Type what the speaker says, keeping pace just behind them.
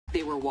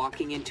we're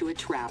walking into a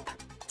trap.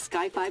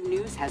 Sky 5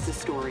 News has the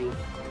story.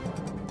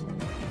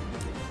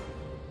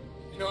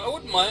 You know, I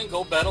wouldn't mind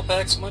gold battle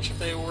packs much if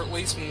they were at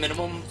least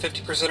minimum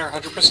 50% or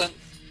 100%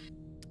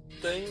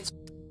 things.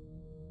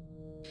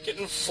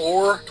 Getting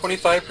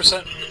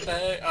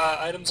 25%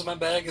 items in my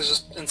bag is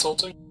just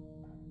insulting.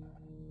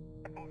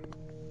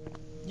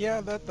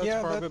 Yeah, that's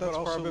part of it, but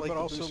also like the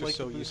boosters are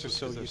so useless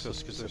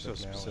because they're so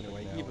specific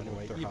now, even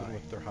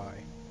if they're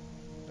high.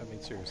 I mean,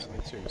 seriously.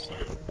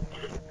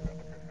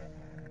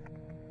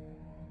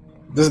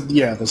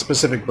 The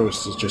specific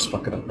boost is just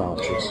fucking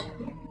obnoxious.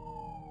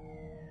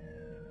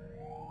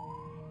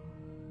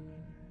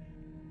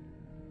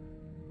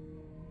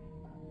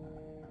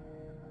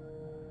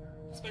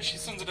 Especially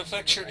since it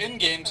affects your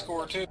in-game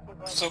score too,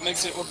 so it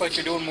makes it look like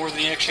you're doing more than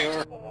you actually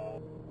are.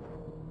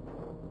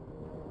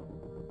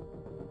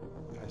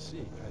 I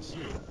see.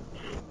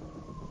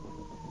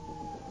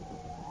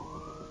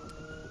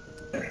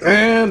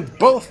 And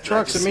both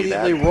trucks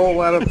immediately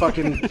roll out of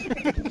fucking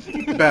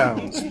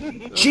bounds.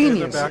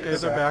 Genius!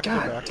 They're back.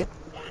 God.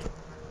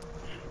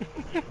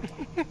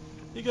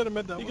 You gotta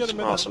med that.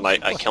 Awesome.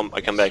 I come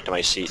back to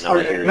my seat now.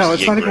 No,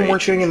 it's not even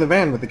worth getting in the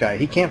van with the guy.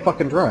 He can't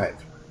fucking drive.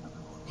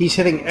 He's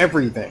hitting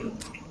everything.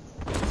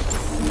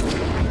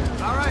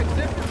 Alright,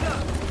 zip this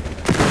up.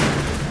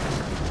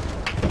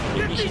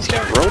 He's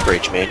got road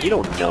rage, man. You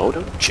don't know.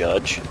 Don't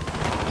judge.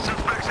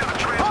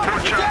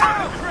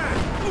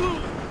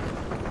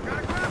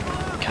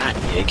 God,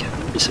 Yig.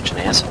 You're such an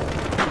asshole.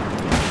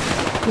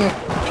 Yeah.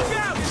 Look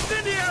out!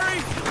 Incendiary!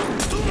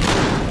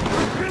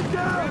 Good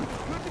down!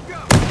 Good to go!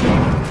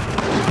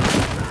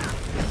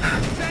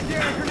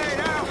 Incendiary grenade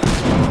out!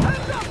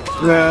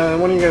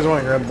 When do you guys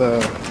want to grab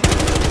the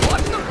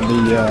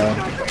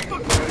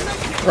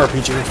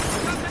RPG?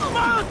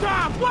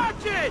 Molotov!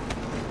 Watch it!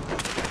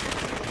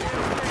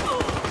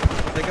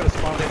 They gotta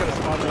spawn.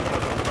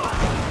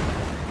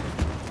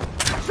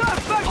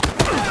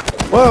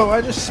 Whoa,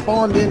 I just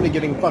spawned into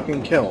getting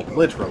fucking killed,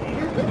 literally.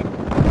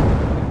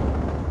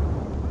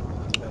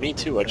 Me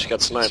too, I just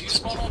got You sniped.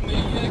 spawn on me,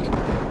 Yig.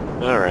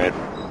 Alright.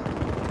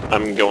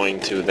 I'm going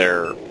to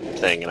their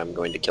thing and I'm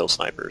going to kill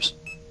snipers.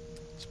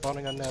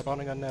 Spawning on Neb. You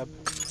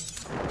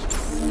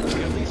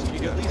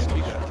got attached.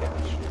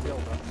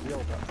 Real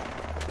done.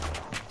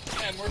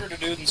 Yeah, I murdered a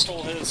dude and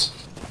stole his.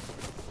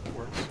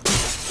 Works.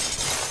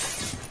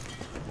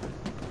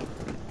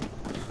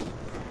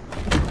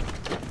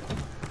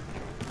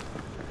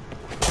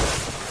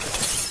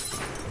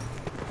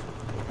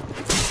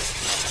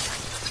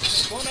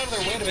 Just going out of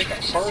their way to make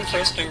it hard for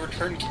us to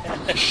return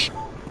cash.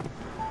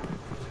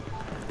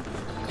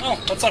 Oh,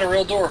 that's not a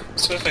real door.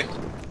 Spiffy.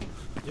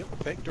 Yep,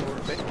 fake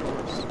doors.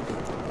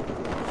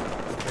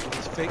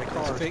 These fake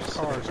cars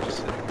just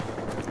sitting there.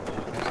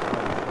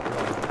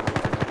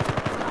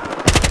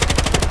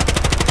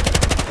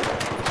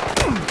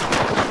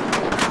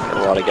 Got a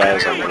lot of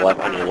guys on your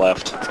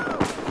left.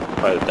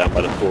 Probably down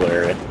by the pool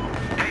area.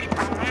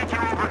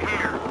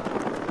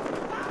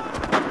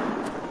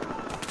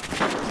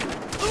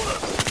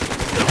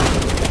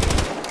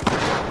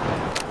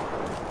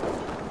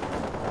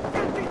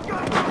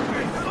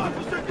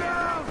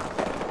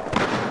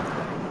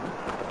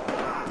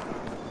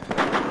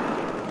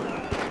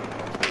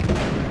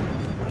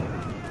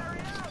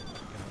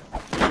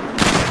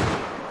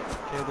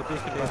 Yeah, the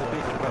beacon above.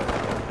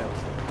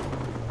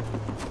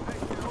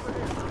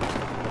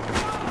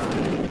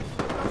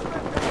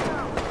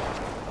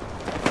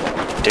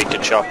 Take the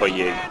chopper,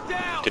 Yig.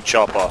 The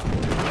chopper.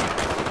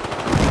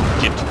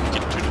 Get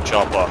to the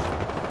chopper.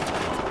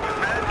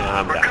 Yeah,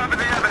 I'm down.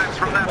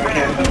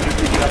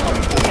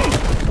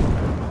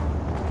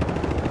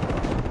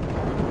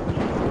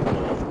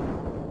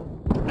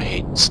 I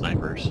hate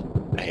snipers.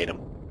 I hate them.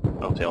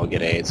 I hope they all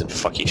get AIDS and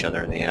fuck each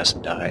other in the ass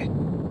and die.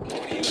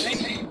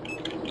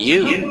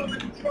 You! Where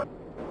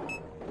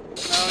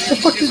the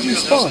fuck did you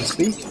spawn,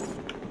 Speak?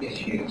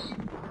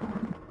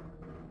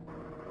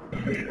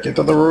 Get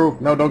to the roof.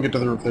 No, don't get to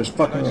the roof. There's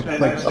fucking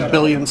like a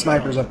billion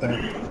snipers up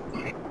there.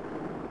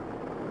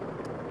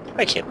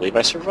 I can't believe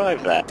I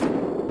survived that.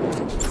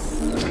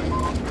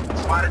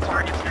 Spotted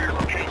targets near your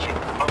location.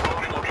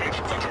 Uploading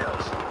location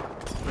details.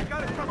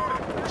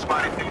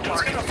 Spotted new It's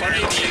target. kind of funny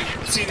to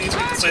see these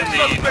people saying the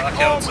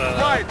knockouts for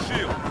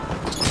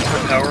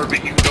power,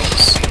 but you don't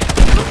see it.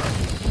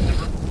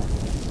 Never.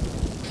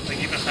 Like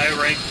even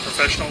high-ranked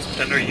professionals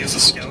tend to use a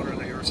scout or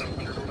the Euro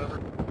 700 or whatever.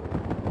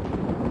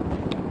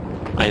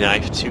 I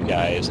knifed 2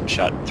 guys and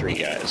shot 3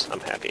 guys. I'm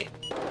happy.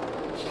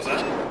 What's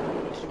that?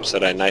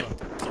 Said I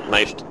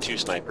knifed 2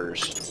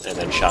 snipers and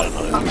then shot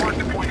another 3. Mark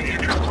the point of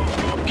interest.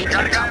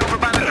 Got a guy over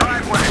by the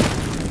driveway.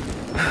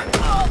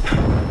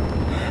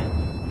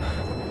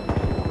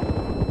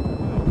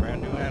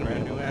 Brand new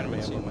anime I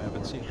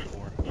haven't seen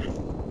before.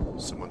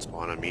 Someone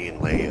spawned on me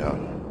and lay,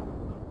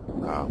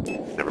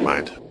 never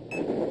mind.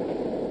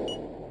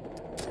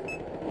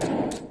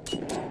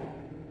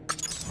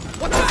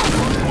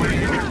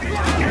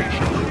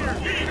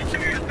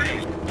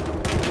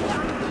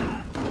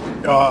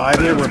 I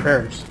need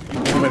repairs.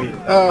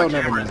 Oh,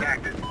 never mind.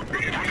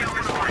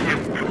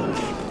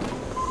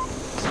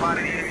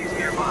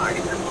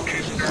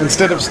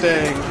 Instead of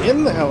staying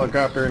in the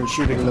helicopter and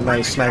shooting the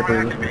nice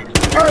sniper,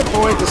 our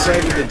boy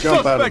decided to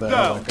jump out of the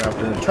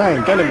helicopter and try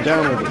and gun him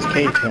down with his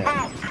K-10.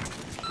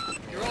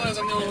 You realize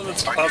I'm the only one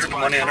that's depositing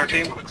money on our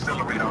team?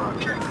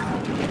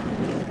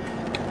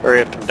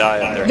 Hurry up and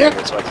die on their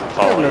hand so I can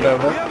follow you. We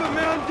have a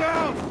man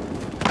down!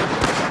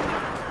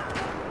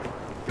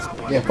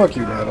 Yeah, fuck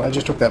you, Dad. I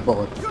just took that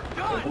bullet.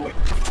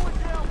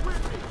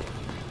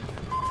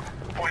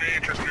 Point of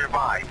interest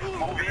nearby.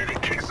 Move in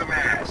and kick some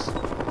ass.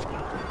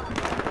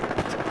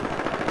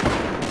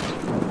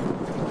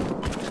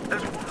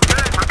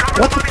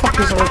 What the fuck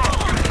is our...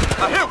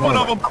 I hit one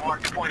of them! I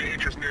marked the point of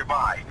interest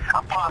nearby.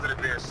 I'm positive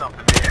there's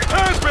something there.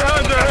 Hands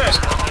behind their head!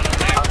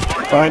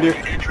 Find you.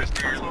 Interest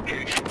near your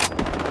location.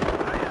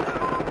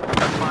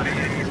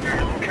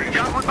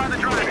 Got one by the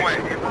driveway.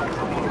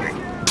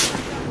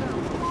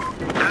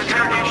 The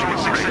interrogation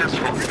was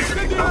successful.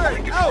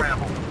 Out!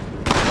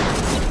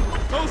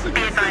 Those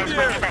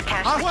incendiary!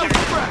 Hostile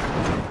threat!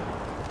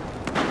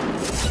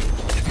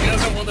 If you guys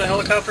don't want the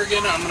helicopter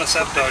again, I'm gonna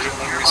sabotage it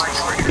when we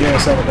respawn. Yeah,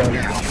 sabotage.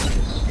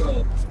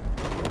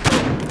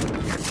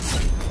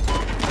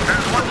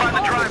 There's one by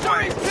the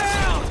driveway.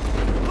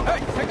 Hey,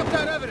 pick up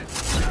that evidence!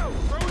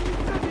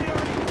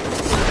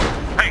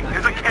 Hey,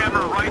 there's a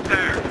camera right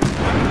there.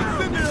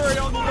 Incendiary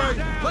on the way!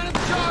 Let him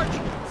charge!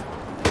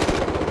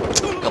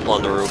 Couple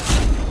on the roof.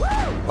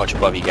 Watch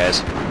above you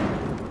guys.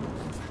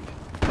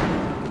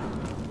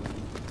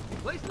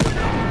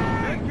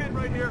 Kid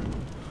right here.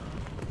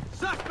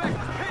 Suspect hit I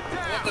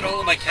down! love that all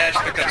of my cash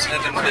pickups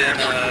haven't been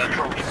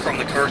from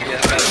the cart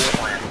yet, by the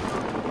way.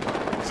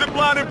 Zip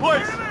line in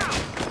place!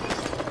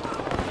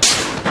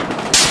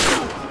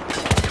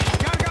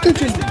 Dude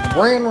just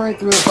ran right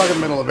through the fucking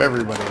middle of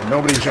everybody and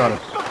nobody shot him.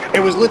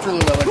 It was literally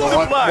like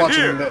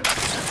watching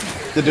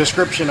the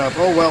description of,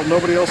 oh well,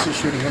 nobody else is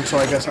shooting him, so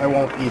I guess I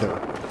won't either.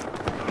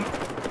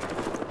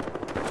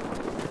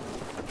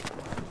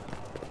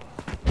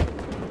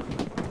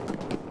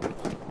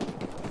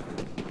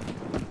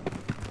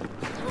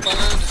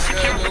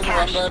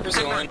 Run by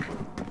Brazilian.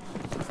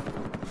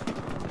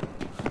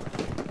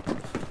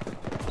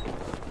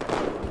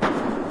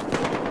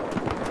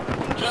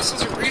 Just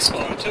as a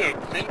respawn, too.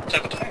 They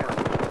have a timer.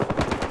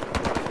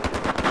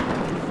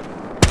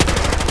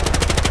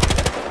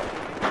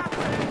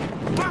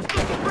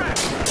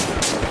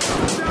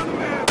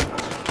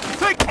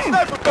 Take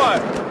sniper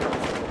fire!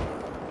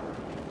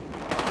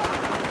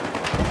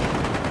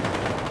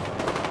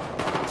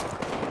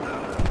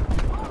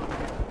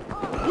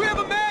 We have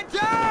a man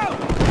down!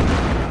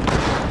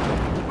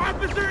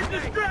 Officer in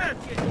distress!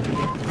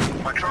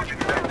 My Trojan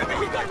is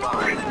activating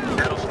nearby.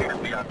 That'll speed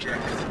up the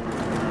objective.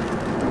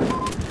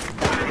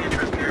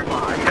 Interest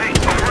nearby. Hey,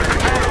 over the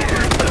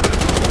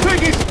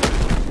Piggies!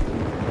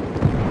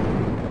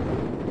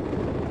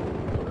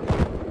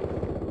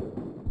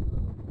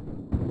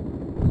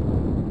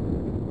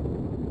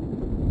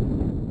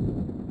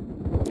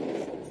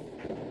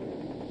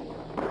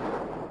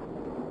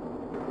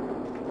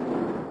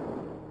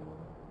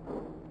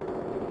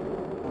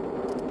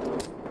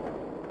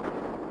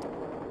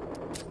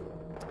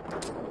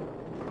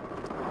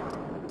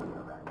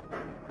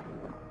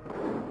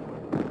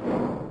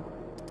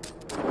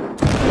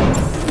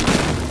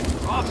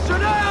 Officer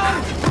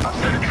down! I've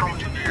sent a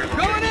Trojan near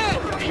Going in!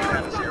 location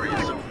in this area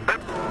soon.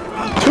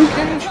 2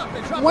 cash?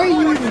 Why do you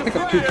even pick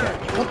up 2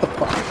 cash? What the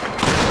fuck?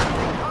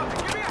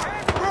 Give me a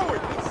hand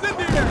forward!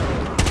 Incendiary!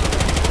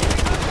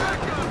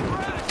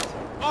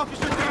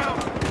 Officer down!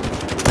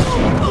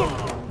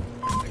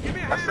 Give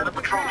me a I set up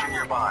a Trojan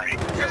nearby.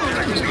 There's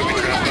gonna be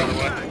trapped, by the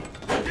way.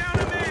 down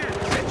a man!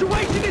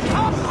 Situation is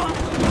hostile!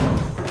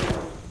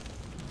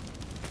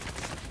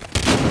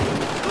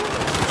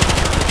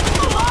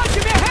 Come on,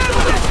 give me a hand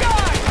with this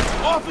guy!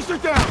 Officer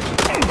down!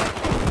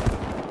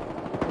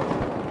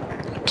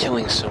 I'm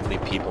killing so many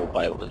people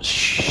by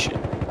shit.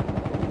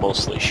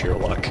 Mostly sheer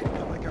luck.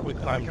 Like how we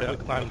climbed down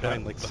like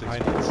behind like 6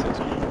 people.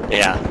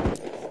 Yeah.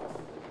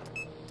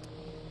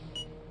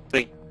 I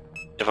think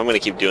if I'm gonna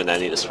keep doing that, I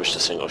need to switch to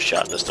single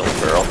shot in this double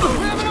barrel. We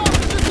have an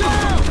officer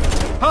down!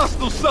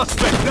 Hostile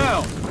suspect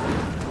down!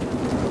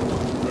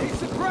 He's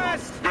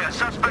suppressed! Yeah,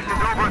 suspect is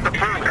over at the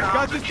pool.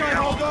 Got this guy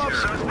hauled up!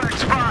 Suspect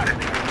spotted.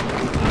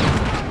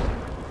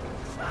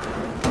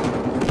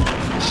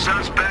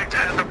 Suspect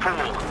at the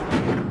pool.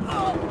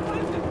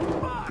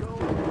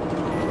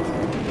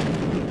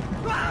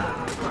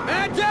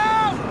 Man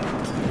down!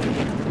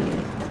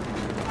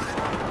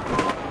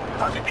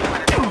 I'll be keeping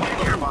it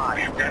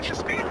nearby. That should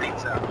speed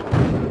things up.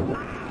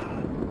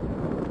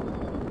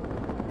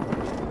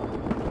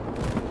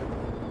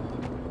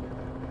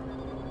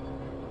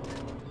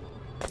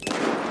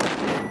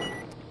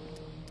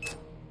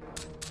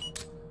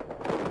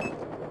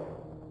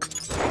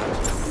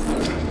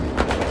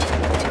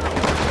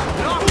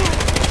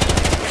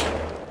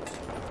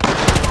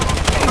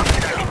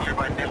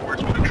 Nearby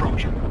networks with a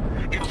Trojan.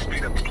 It'll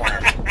speed up the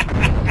plan.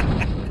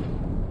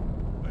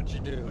 What'd you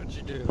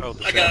do? Oh,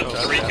 the I got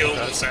sabotage. 3 kills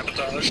with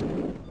sabotage.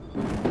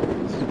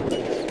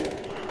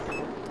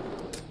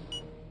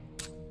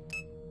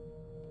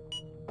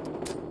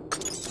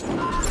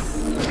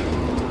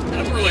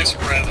 really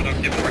surprised I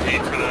don't get more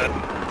hate for that.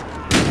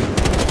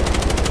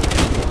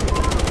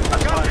 I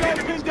got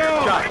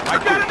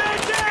a man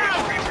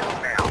down!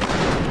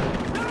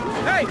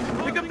 Hey,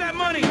 pick up that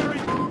money! I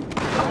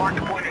marked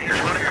the point of here.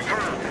 Running a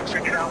firm.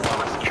 Check it out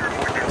while I secure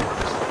more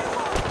networks.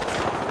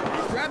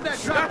 Grab that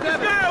truck! This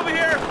guy over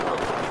here!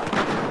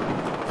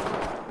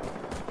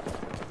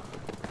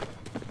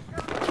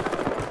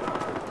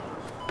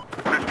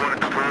 This one is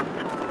confirmed.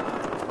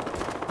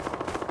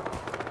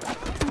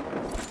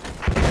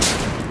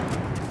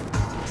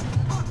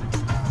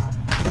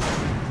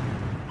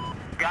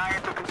 Guy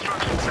at the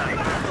construction site.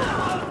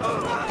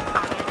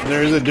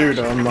 There's a dude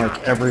on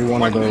like every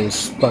one of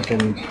those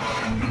fucking.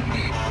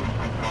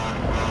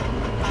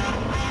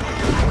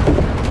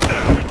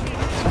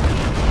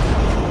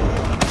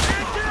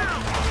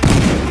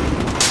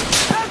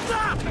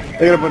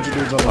 They got a bunch of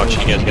dudes on the Watch,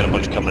 you guys got a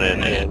bunch coming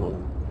in,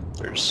 and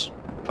there's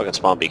a fucking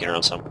spawn beacon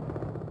around some.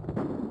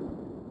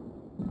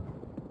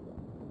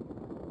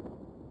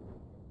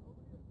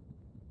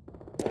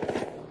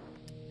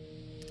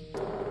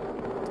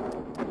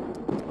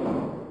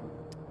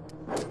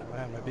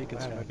 Man, my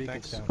beacon's down.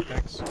 Thanks.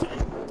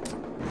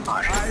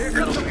 Here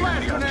comes the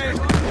flash grenade!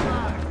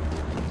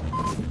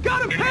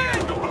 Got him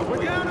pinned!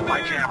 We're down a My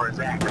man! camera is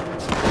active.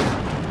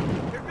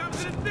 Here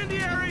comes an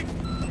incendiary!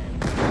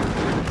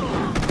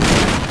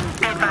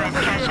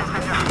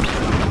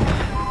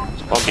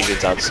 Spawn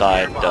beacon's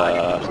outside,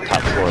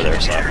 top floor there,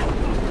 so.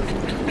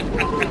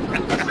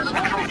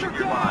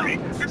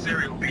 This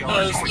area will be Oh,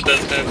 on this is the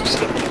best damage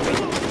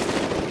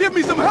stuff. Give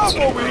me some help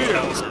over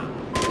here!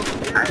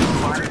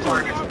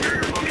 targets.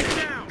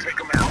 Take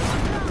them out.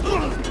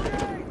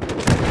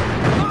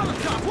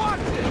 Watch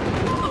it!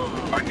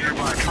 Our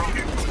nearby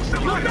trophy will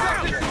accelerate our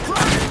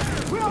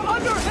objective. We're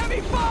under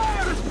heavy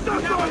fire!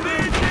 Stuck on me!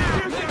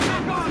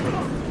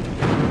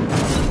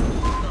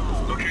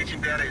 Location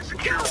data is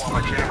secure while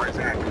my camera is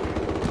active.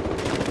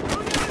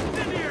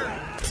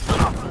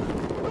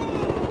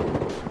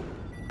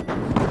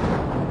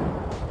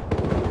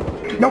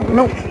 No,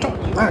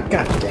 don't. Ah,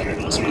 God damn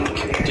it, this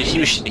week.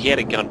 Dude, he had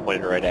a gun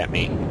pointed right at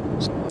me.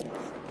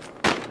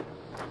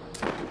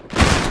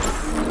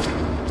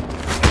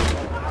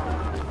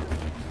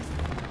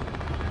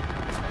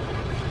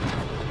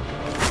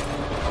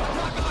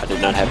 I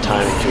did not have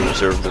time to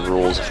observe the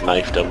rules of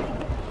knifedom.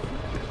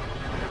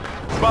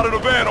 Spotted a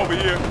van over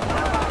here.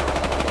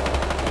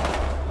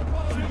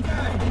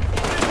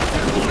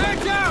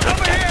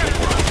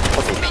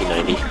 Fucking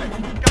P90. I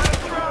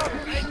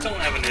don't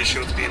have an issue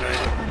with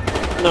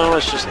P90. No,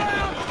 it's just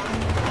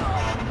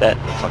that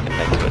fucking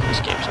neck to it in this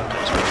game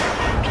sometimes.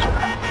 I'm just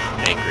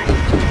angry.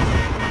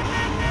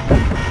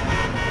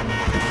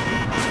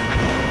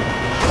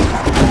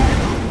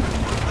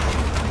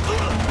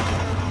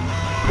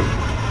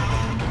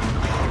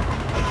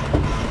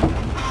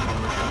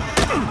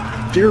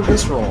 Dear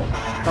Visceral,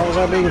 how was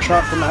I being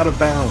shot from out of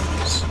bounds?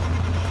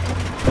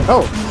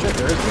 Oh, shit,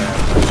 there is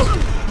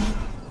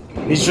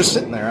that. He's just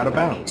sitting there out of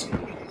bounds.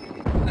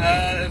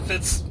 If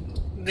it's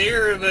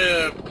near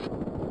the...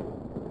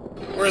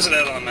 Where is it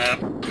at on the map?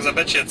 Because I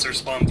bet you it's their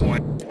spawn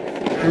point.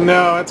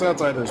 No, it's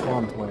outside their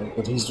spawn point,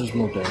 but he's just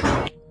moved in.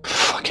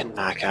 Fucking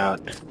knockout.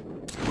 Down!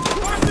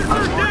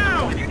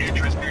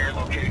 Interest in your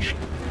location.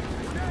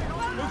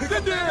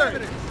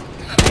 Incendiary!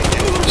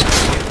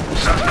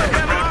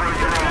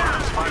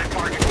 Spotted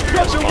target.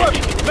 Got your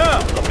weapon! Now!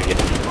 Up again.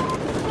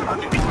 I'm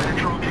deploying a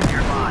trophy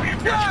nearby.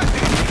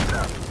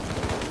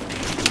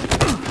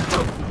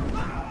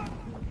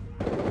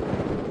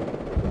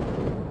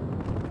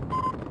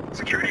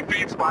 Security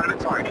feed spotted a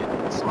target.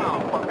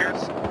 Smile,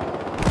 fuckers.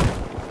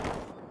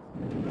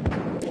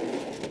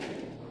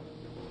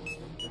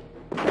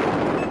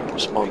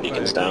 Spawn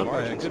beacon's down.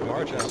 Good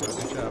march, Alpha.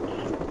 Good job.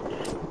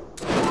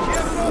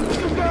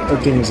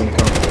 Their team is in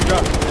cover.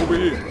 Got it. Over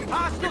here.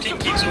 Your team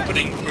keeps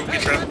opening booby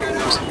trap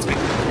doors. It's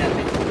making me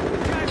happy.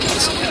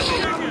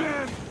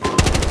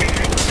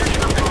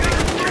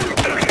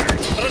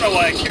 I don't know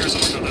why I care so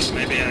much about this.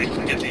 Maybe I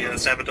can get the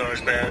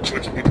sabotage badge,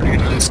 which would be pretty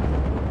nice.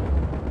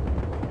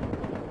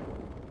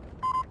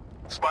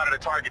 Spotted a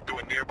target through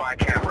a nearby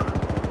camera.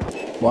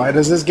 Why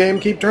does this game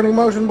keep turning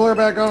motion blur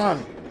back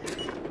on?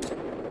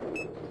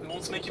 It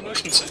wants to make you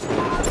motion sick.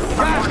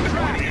 I'm marked the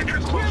point of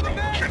interest close.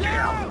 Check it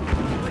out.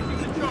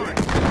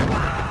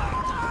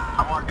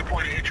 I marked the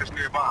point of interest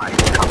nearby.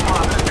 Come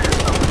on, there's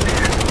something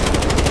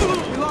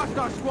there. We lost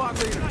our squad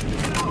leader.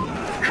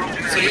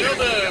 So you know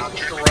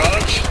the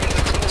garage?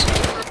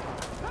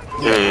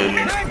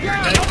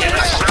 That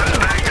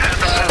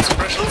gas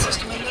suppression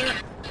system in there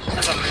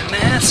has a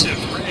massive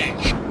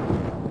range.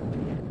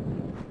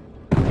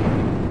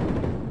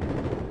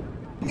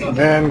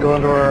 Van, go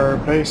into our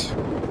base.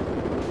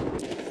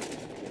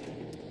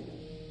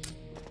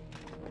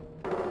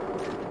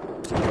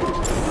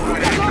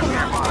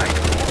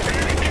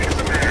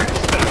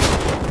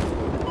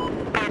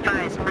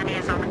 Advise, money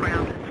is on the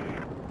ground.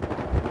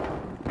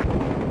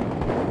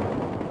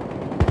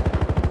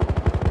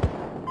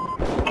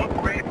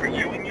 Upgrade for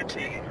you and your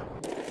team.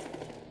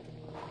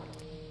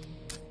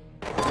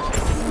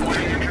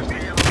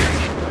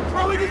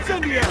 Throwing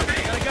incendiary! here!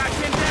 I got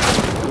 10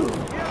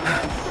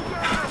 down!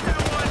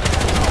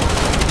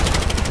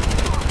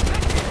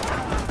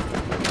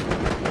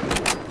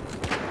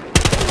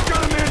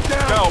 Got a man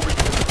down!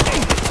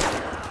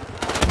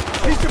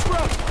 He's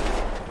suppressed!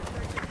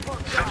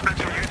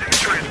 Suspects are using a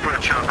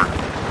transport chopper.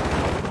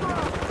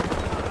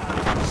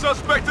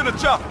 Suspect in a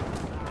chopper!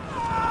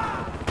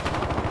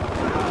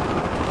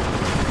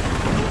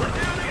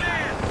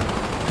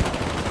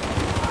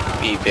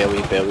 Be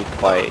very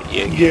quiet,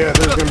 yeah. Yeah,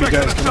 there's gonna be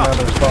guys coming out of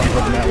their spawn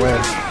looking that way.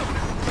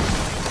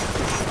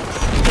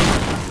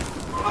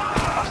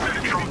 I'll send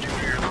a Trojan to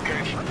your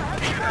location. You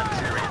should have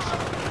this area.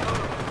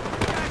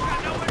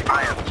 I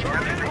am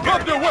jamming.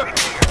 Drop your weapon!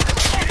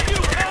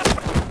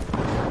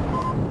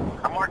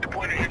 I marked a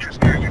point of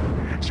interest near you.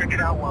 Check it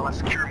out while I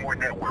secure more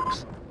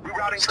networks.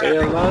 Rerouting Stay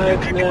traffic.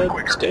 alive, Keep it Neb.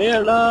 quicker. Stay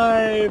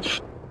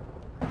alive!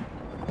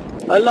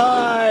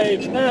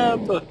 Alive,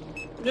 Neb!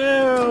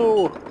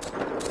 No!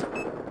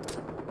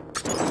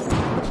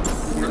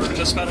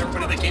 Just about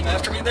everybody that came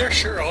after me there?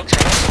 Sure, I'll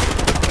try.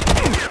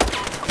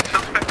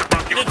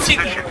 You didn't see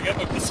that when I got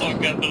my pistol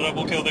and got the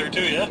double kill there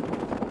too, yeah?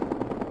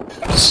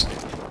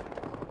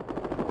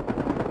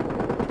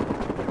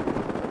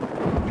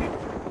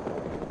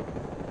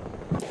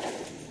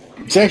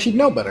 See, I should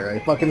know better. I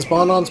fucking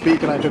spawned on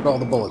speak and I took all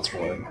the bullets for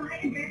it.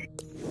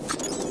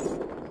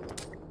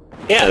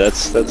 Yeah,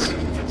 that's why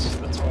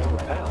we're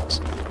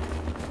pals.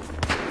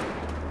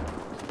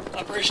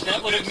 Operation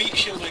Atlantic Meat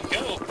Shield and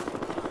go.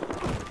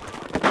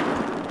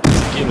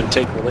 Give and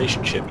take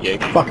relationship,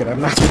 Yig. Fuck it, I'm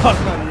not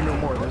spawning on you no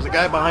more. There's a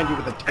guy behind you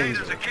with a Hey,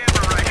 there's a taser.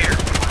 camera right here.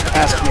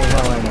 Ask me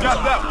how I know.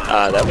 Got that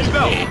one! That was me.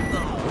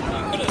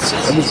 I'm gonna say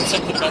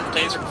something about the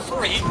taser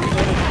before he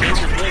reloaded the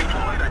taser blade.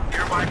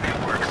 Nearby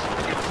networks.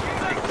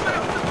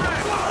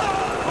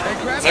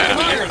 Because I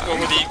couldn't hear it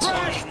over the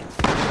explosion.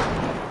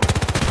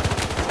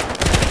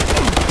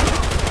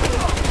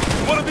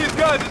 One of these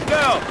guys is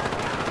down!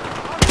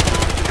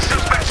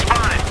 Suspect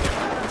spotted.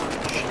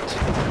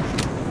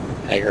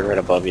 Haggard right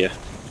above you.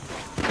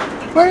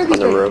 Where are these On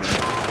the guys? roof.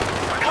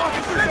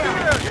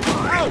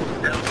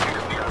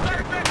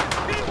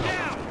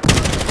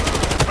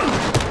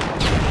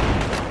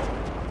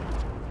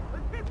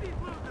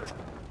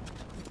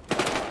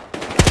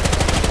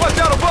 Watch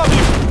out above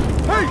you!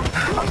 Hey!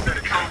 I'll send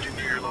a Trojan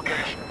to your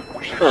location.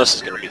 We should Oh, this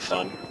is gonna be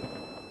fun.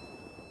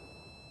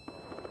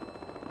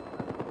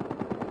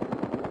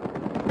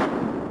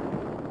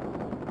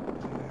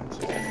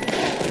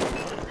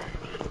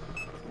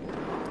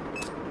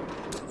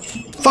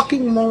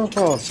 Fucking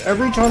Molotovs.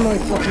 Every time I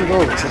fucking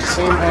go, it's the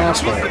same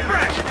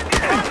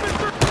asshole.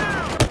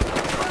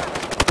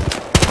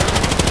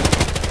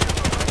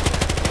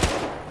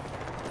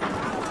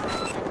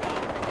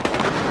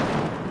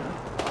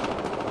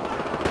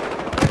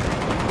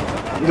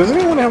 Does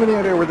anyone have any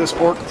idea where this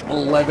Orc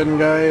 11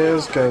 guy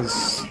is?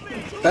 Because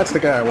that's the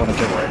guy I want to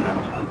kill right now.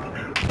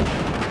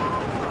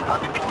 I'll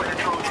deploy a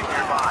Trojan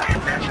nearby.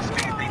 That should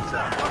speed things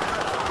up.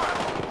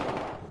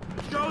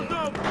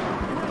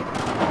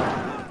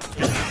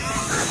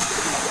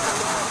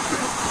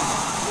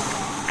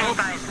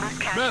 Advise, loose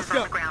cash is Mask on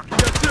the up! ground.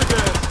 Got your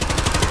gas!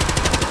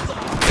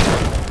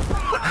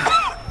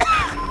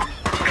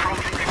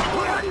 Trojan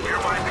deployed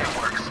nearby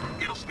networks.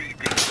 It'll speed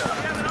things up.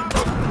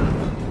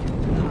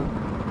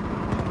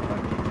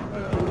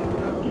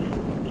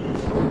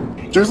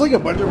 There's like a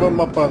bunch of them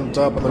up on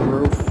top of the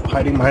roof,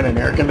 hiding behind an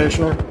air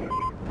conditioner.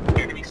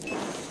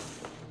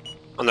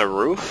 On the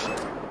roof?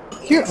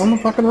 Here, on the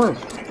fucking roof.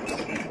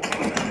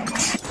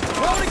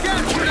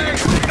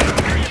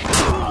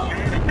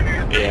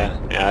 Yeah,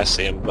 I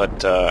see him,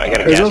 but I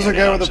gotta There's gas also a him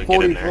guy now, with a so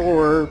get in there.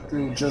 44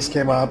 who just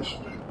came up. Be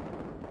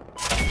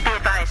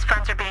advised,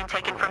 funds are being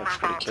taken from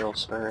That's our 3 vault.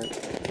 kills, alright.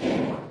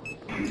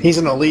 He's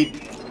an elite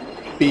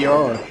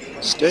BR.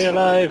 Stay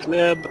alive,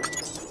 Neb.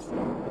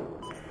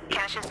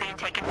 Cash is being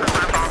taken from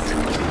our vault.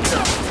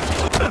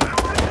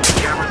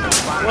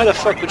 Why the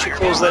fuck would you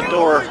close that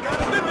door?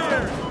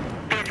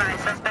 Be advised,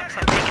 suspects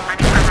have taken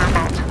money from our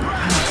vault.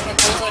 I'm gonna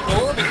close that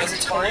door because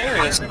it's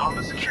hilarious. On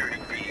the security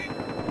feed.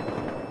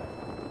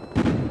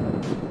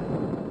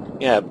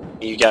 Yeah,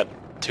 you got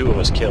 2 of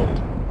us killed.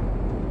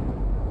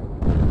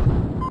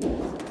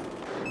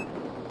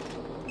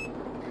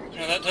 You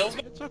know that tells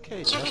me? It's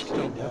okay, just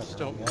don't it's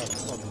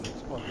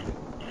fun.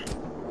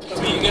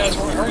 Tells me you guys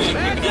weren't hurrying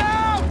quick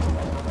enough.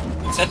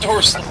 It's that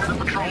door slow.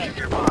 Send a Trojan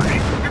nearby.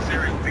 This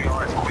area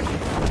VR is quick.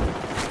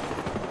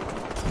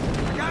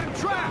 Got him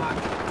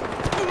trapped!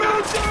 We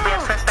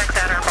have suspects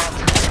at our vault.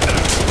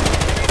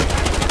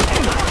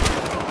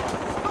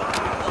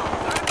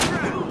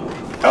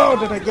 Oh,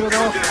 did I get it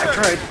off? I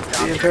tried.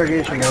 The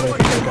interrogation mode, I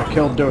think I got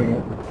killed doing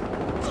it.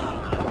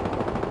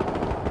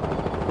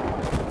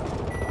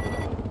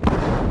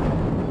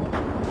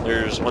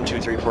 There's 1,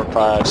 2, 3, 4,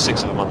 5,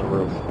 6 of them on the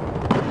roof.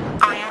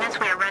 All units,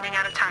 we are running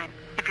out of time.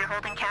 If you're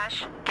holding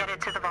cash, get it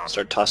to the vault.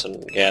 Start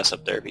tossing gas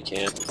up there if you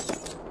can.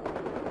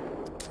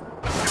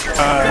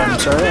 I'm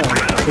sorry,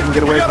 I couldn't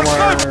get away from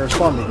our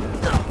spawn meeting.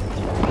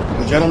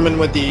 The gentleman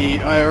with the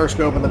IR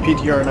scope and the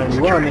PTR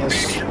 91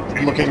 is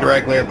looking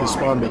directly at the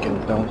spawn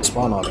beacon. Don't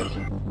spawn on it.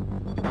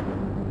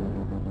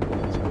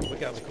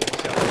 Look out,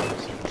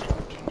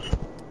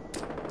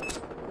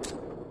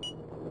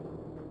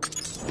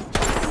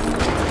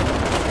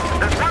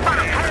 There's one by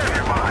the fire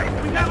nearby.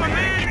 We have a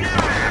man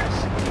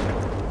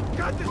here!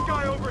 Got this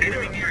guy over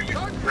Enemy here! near you. I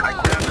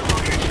grabbed the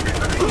location.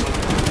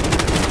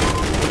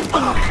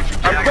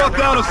 I brought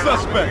down a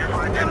suspect!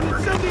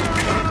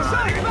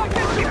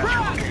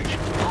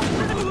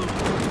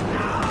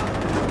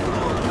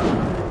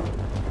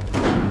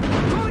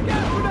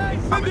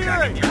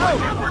 Incendiary!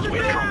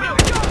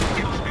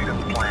 Speed up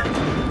the plan.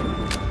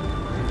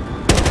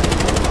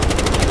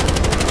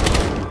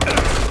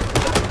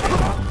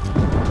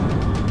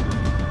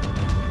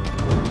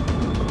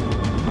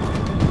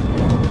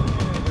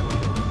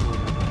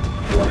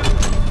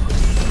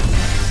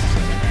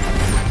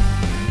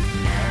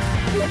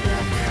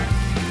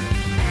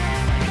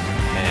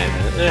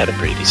 And I had a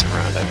pretty decent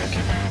round, I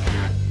think.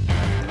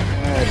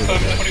 If I'm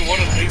 21,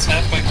 at least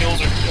half my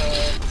kills are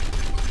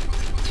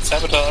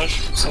sabotage.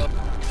 So,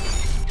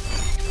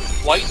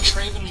 White,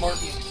 Traven,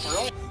 Martin.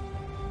 Really?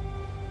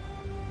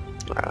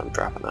 Alright, I'm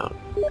dropping out.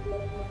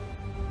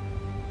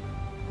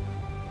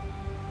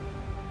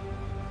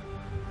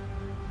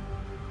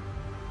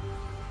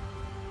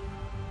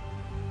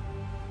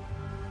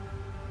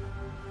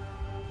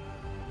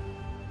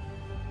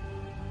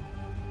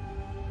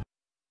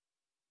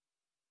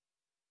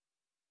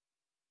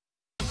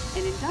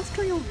 An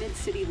industrial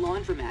mid-city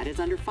laundromat is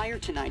under fire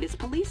tonight as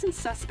police and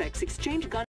suspects exchange guns.